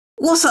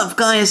What's up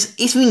guys,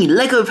 it's me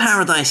Lego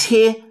Paradise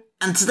here,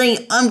 and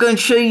today I'm going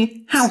to show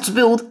you how to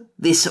build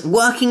this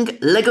working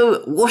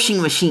Lego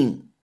washing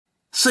machine.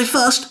 So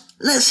first,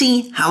 let's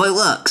see how it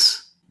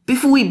works.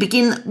 Before we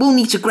begin, we'll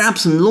need to grab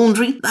some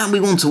laundry that we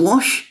want to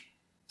wash.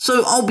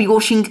 So I'll be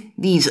washing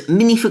these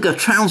minifigure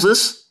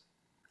trousers,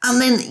 and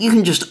then you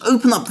can just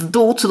open up the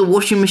door to the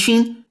washing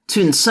machine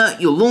to insert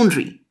your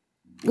laundry.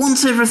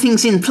 Once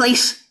everything's in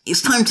place,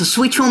 it's time to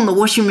switch on the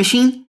washing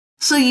machine.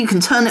 So you can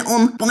turn it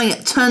on by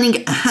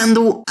turning a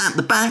handle at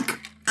the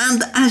back,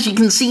 and as you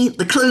can see,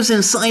 the clothes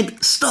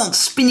inside start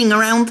spinning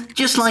around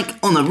just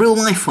like on a real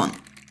life one.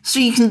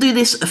 So you can do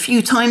this a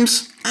few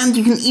times, and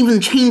you can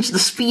even change the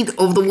speed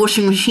of the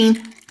washing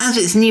machine as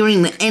it's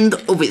nearing the end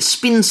of its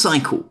spin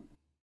cycle.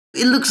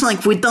 It looks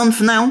like we're done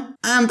for now,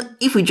 and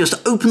if we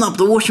just open up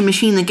the washing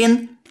machine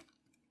again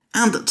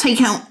and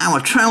take out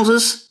our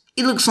trousers,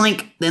 it looks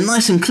like they're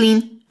nice and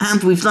clean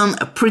and we've done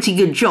a pretty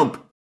good job.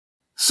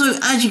 So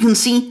as you can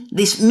see,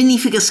 this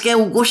minifigure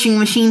scale washing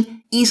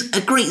machine is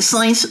a great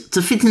size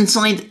to fit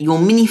inside your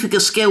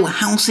minifigure scale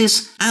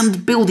houses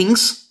and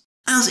buildings,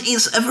 as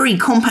it's a very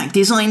compact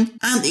design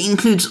and it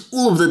includes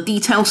all of the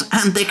details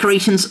and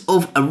decorations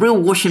of a real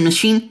washing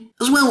machine,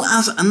 as well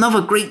as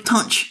another great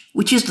touch,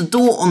 which is the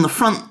door on the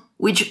front,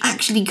 which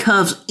actually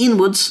curves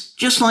inwards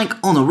just like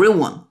on a real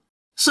one.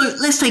 So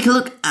let's take a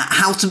look at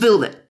how to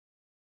build it.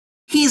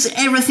 Here's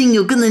everything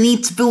you're gonna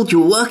need to build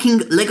your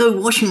working Lego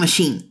washing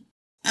machine.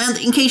 And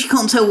in case you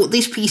can't tell what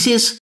this piece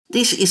is,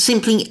 this is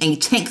simply a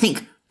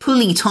Technic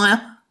pulley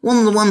tyre, one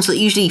of the ones that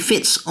usually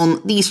fits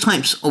on these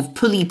types of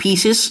pulley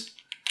pieces.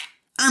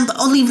 And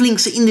I'll leave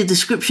links in the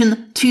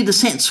description to the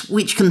sets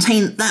which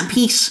contain that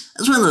piece,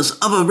 as well as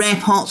other rare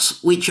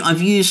parts which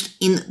I've used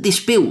in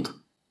this build.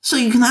 So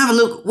you can have a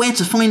look where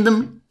to find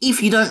them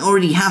if you don't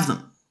already have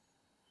them.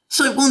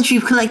 So once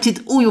you've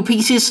collected all your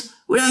pieces,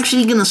 we're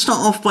actually going to start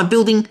off by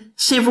building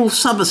several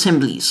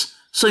sub-assemblies.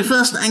 So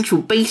first, the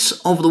actual base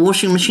of the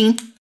washing machine.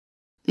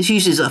 This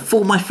uses a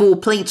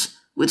 4x4 plate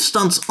with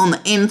studs on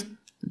the end,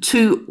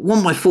 2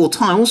 1x4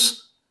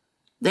 tiles,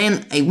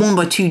 then a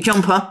 1x2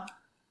 jumper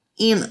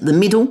in the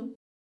middle.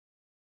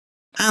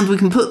 And we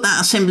can put that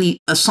assembly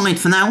aside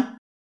for now,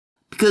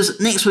 because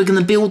next we're going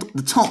to build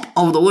the top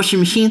of the washing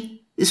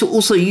machine. This will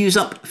also use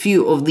up a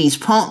few of these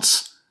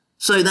parts.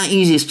 So that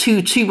uses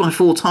 2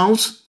 2x4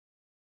 tiles.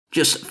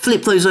 Just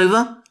flip those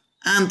over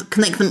and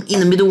connect them in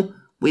the middle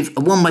with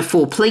a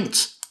 1x4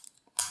 plate.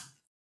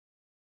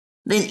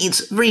 Then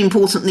it's very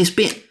important, this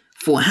bit,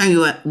 for how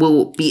you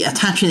will be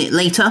attaching it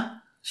later.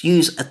 So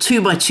use a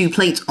 2x2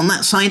 plate on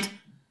that side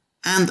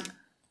and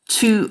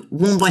 2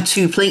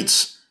 1x2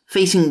 plates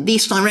facing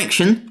this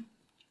direction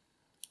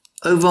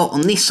over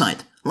on this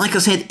side. Like I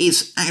said,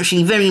 it's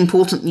actually very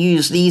important to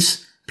use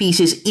these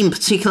pieces in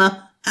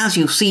particular, as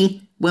you'll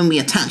see when we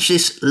attach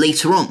this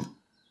later on.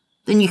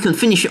 Then you can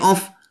finish it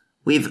off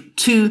with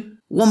 2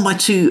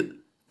 1x2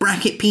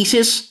 bracket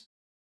pieces.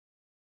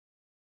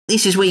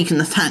 This is where you can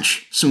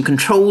attach some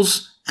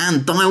controls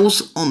and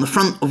dials on the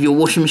front of your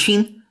washing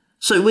machine.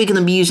 So we're going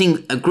to be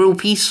using a grill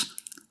piece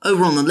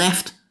over on the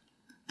left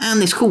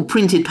and this cool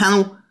printed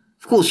panel.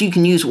 Of course, you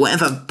can use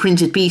whatever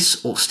printed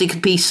piece or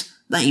sticker piece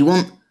that you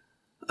want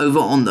over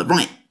on the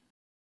right.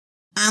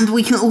 And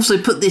we can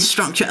also put this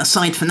structure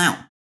aside for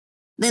now.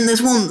 Then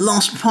there's one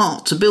last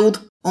part to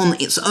build on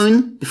its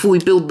own before we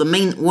build the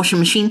main washing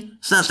machine.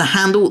 So that's the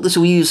handle. This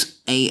will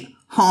use a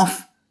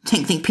half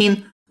Technic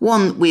pin,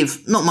 one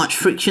with not much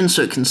friction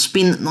so it can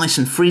spin nice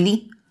and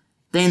freely.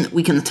 Then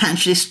we can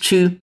attach this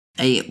to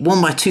a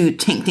 1x2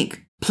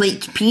 Technic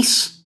plate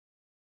piece.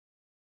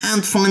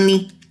 And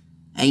finally,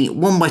 a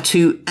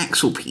 1x2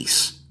 axle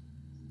piece.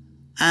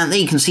 And there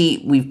you can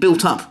see we've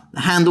built up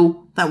the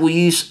handle that we'll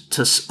use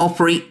to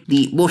operate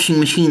the washing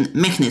machine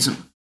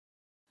mechanism.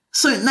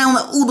 So now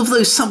that all of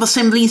those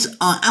sub-assemblies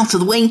are out of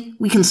the way,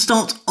 we can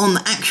start on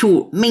the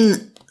actual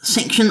main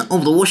section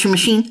of the washing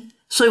machine.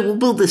 So we'll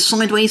build this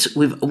sideways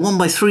with a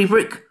 1x3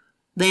 brick,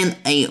 then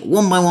a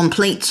 1x1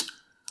 plate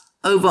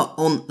over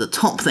on the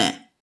top there.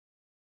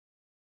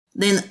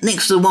 Then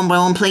next to the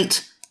 1x1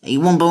 plate, a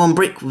 1x1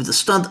 brick with the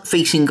stud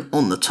facing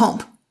on the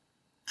top,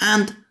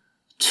 and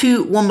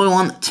 2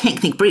 1x1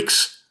 Technic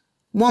bricks,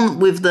 one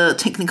with the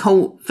Technic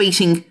hole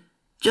facing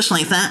just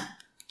like that,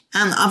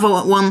 and the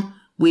other one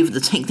with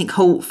the Technic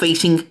hole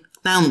facing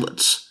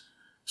downwards,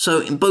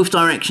 so in both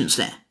directions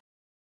there.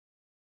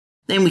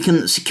 Then we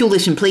can secure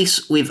this in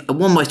place with a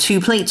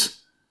 1x2 plate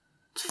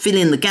to fill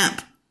in the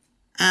gap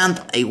and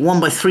a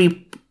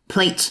 1x3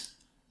 plate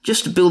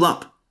just to build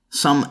up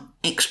some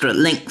extra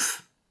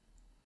length.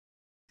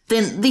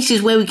 Then this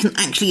is where we can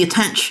actually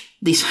attach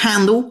this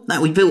handle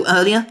that we built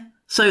earlier.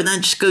 So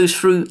that just goes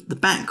through the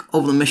back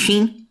of the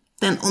machine.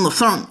 Then on the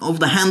front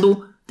of the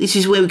handle, this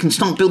is where we can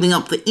start building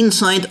up the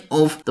inside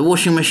of the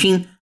washing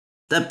machine,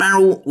 the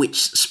barrel which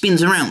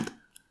spins around.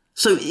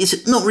 So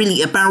it's not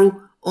really a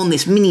barrel on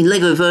this mini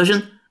Lego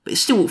version, but it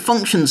still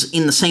functions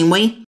in the same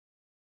way.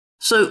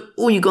 So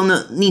all you're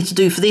gonna need to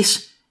do for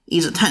this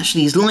is attach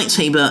these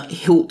lightsaber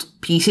hilt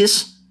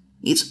pieces.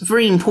 It's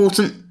very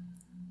important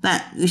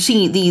that you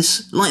see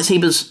these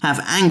lightsabers have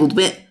an angled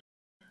bit,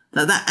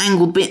 that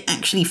angled bit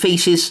actually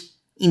faces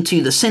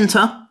into the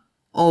center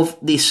of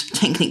this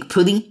Technic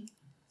pulley,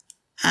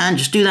 and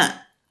just do that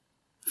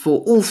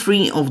for all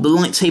 3 of the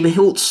lightsaber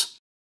hilts,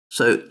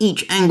 so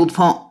each angled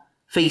part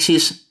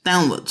faces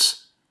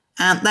downwards,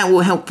 and that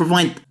will help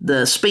provide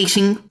the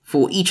spacing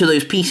for each of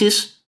those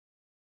pieces.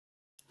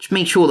 Just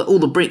make sure that all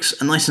the bricks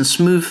are nice and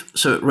smooth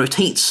so it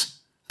rotates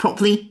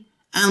properly,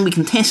 and we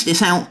can test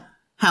this out,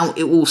 how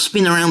it will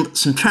spin around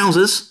some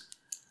trousers.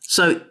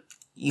 So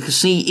you can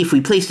see if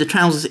we place the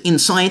trousers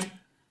inside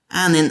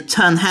and then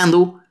turn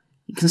handle,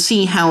 you can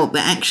see how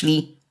they're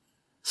actually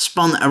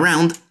spun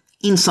around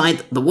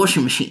inside the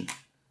washing machine.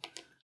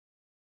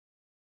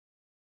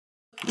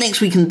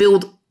 Next we can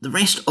build the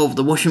rest of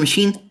the washing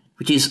machine,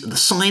 which is the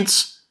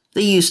sides.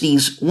 They use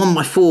these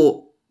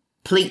 1x4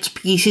 plate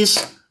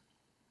pieces,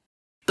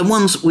 the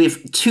ones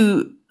with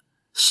 2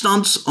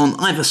 studs on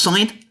either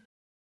side.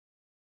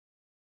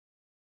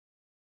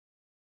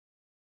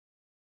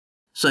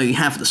 So you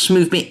have the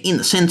smooth bit in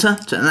the center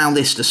to allow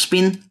this to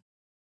spin.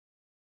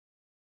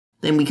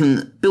 Then we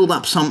can build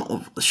up some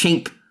of the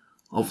shape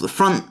of the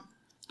front,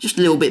 just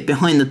a little bit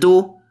behind the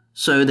door,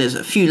 so there's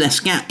a few less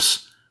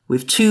gaps,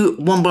 with 2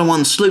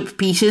 1x1 slope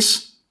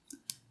pieces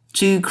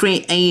to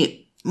create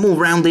a more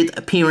rounded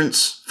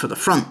appearance for the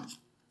front.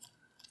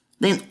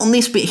 Then on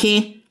this bit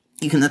here,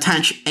 you can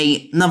attach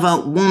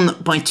another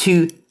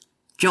 1x2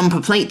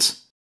 jumper plate,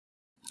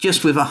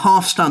 just with a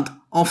half stud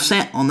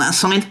offset on that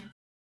side.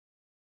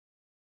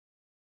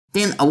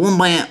 Then a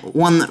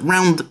 1x1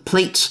 round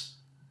plate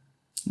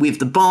with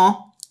the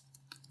bar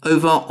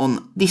over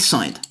on this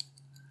side.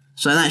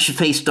 So that should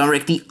face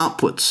directly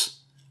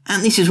upwards.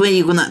 And this is where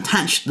you're going to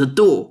attach the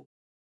door.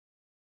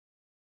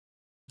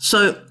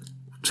 So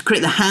to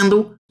create the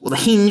handle or the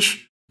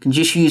hinge, you can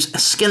just use a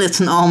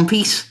skeleton arm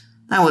piece.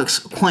 That works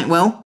quite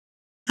well.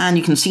 And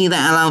you can see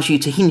that allows you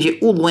to hinge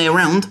it all the way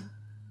around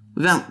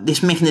without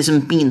this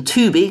mechanism being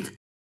too big.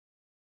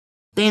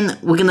 Then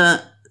we're going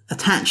to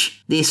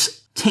attach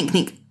this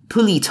Technic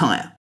pulley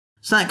tire.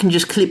 So that can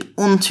just clip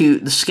onto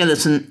the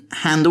skeleton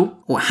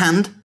handle or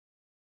hand.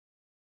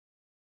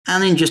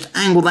 And then just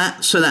angle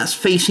that so that's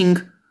facing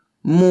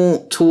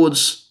more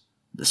towards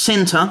the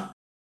center.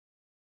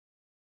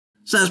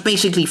 So that's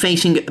basically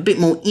facing a bit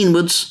more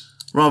inwards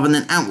rather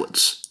than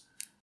outwards.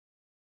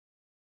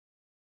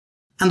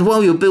 And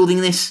while you're building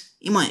this,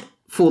 it might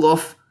fall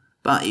off,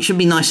 but it should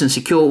be nice and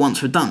secure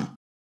once we're done.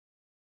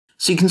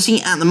 So you can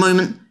see at the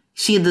moment,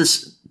 see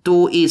this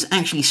door is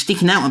actually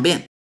sticking out a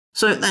bit.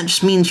 So that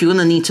just means you're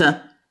going to need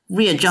to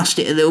readjust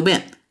it a little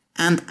bit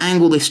and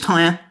angle this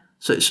tire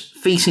so it's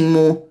facing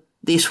more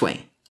this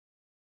way.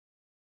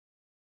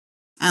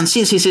 And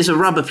since this is a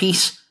rubber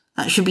piece,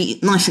 that should be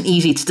nice and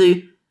easy to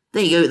do.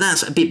 There you go,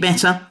 that's a bit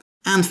better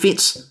and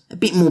fits a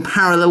bit more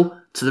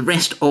parallel to the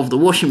rest of the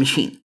washing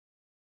machine.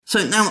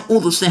 So now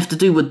all that's left to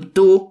do with the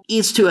door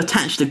is to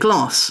attach the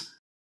glass.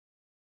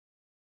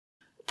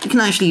 We can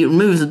actually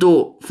remove the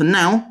door for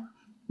now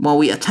while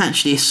we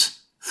attach this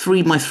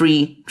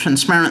 3x3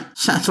 transparent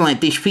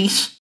satellite dish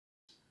piece.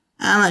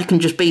 And that can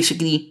just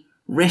basically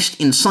rest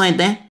inside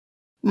there.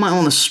 You might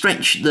want to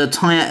stretch the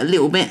tire a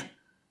little bit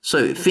so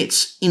it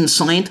fits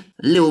inside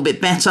a little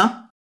bit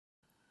better.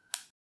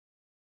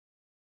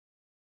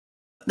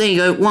 There you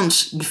go,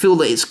 once you feel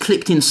that it's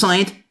clipped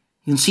inside,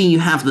 you can see you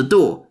have the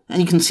door.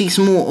 And you can see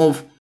some more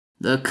of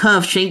the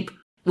curve shape,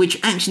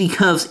 which actually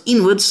curves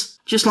inwards,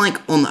 just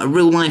like on a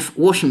real life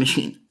washing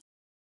machine.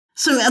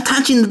 So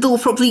attaching the door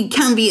properly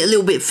can be a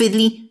little bit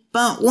fiddly,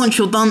 but once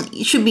you're done,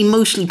 it should be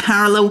mostly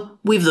parallel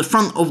with the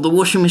front of the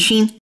washing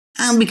machine,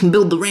 and we can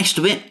build the rest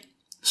of it.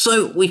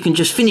 So we can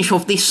just finish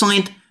off this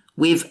side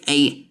with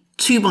a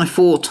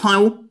 2x4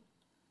 tile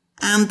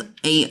and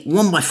a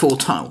 1x4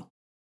 tile.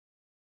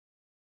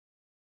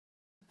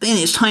 Then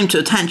it's time to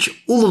attach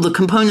all of the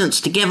components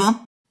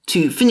together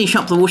to finish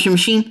up the washing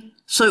machine.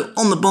 So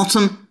on the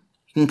bottom,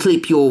 you can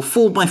clip your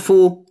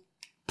 4x4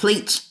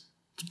 plate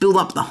to build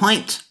up the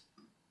height,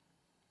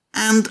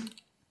 and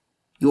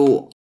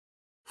your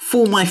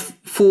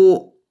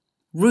 4x4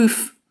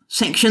 roof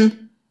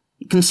section.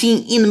 You can see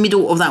in the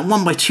middle of that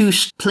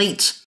 1x2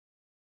 plate,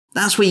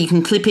 that's where you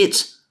can clip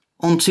it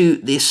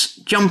onto this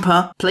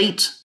jumper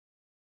plate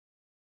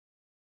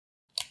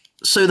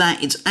so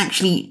that it's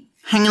actually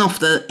hanging off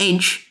the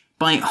edge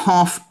by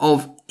half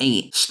of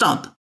a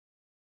stud.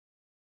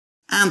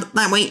 And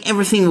that way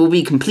everything will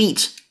be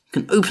complete.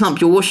 You can open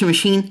up your washing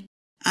machine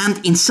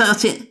and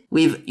insert it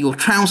with your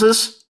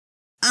trousers,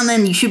 and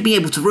then you should be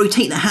able to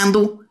rotate the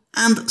handle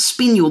and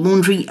spin your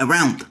laundry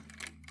around.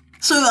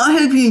 So I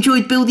hope you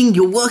enjoyed building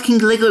your working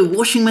Lego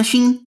washing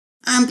machine,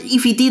 and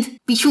if you did,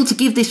 be sure to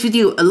give this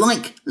video a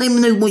like, let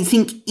me know what you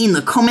think in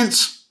the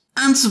comments,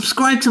 and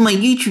subscribe to my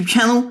YouTube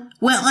channel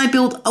where I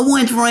build a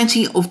wide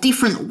variety of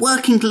different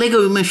working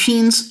Lego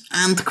machines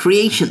and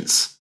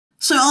creations.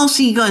 So I'll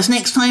see you guys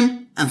next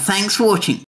time, and thanks for watching.